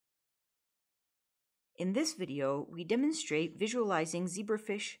In this video, we demonstrate visualizing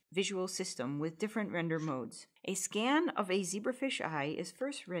zebrafish visual system with different render modes. A scan of a zebrafish eye is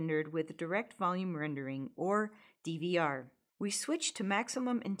first rendered with direct volume rendering, or DVR. We switch to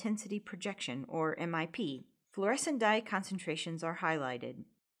maximum intensity projection, or MIP. Fluorescent dye concentrations are highlighted.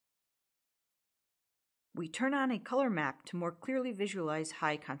 We turn on a color map to more clearly visualize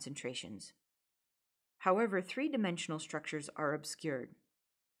high concentrations. However, three-dimensional structures are obscured.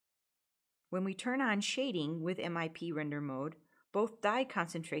 When we turn on shading with MIP render mode, both dye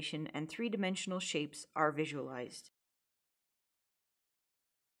concentration and three-dimensional shapes are visualized.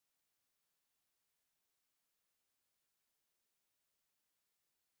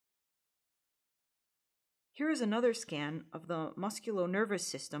 Here is another scan of the musculonervous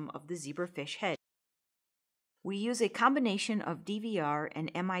system of the zebrafish head. We use a combination of DVR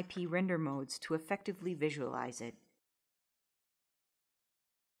and MIP render modes to effectively visualize it.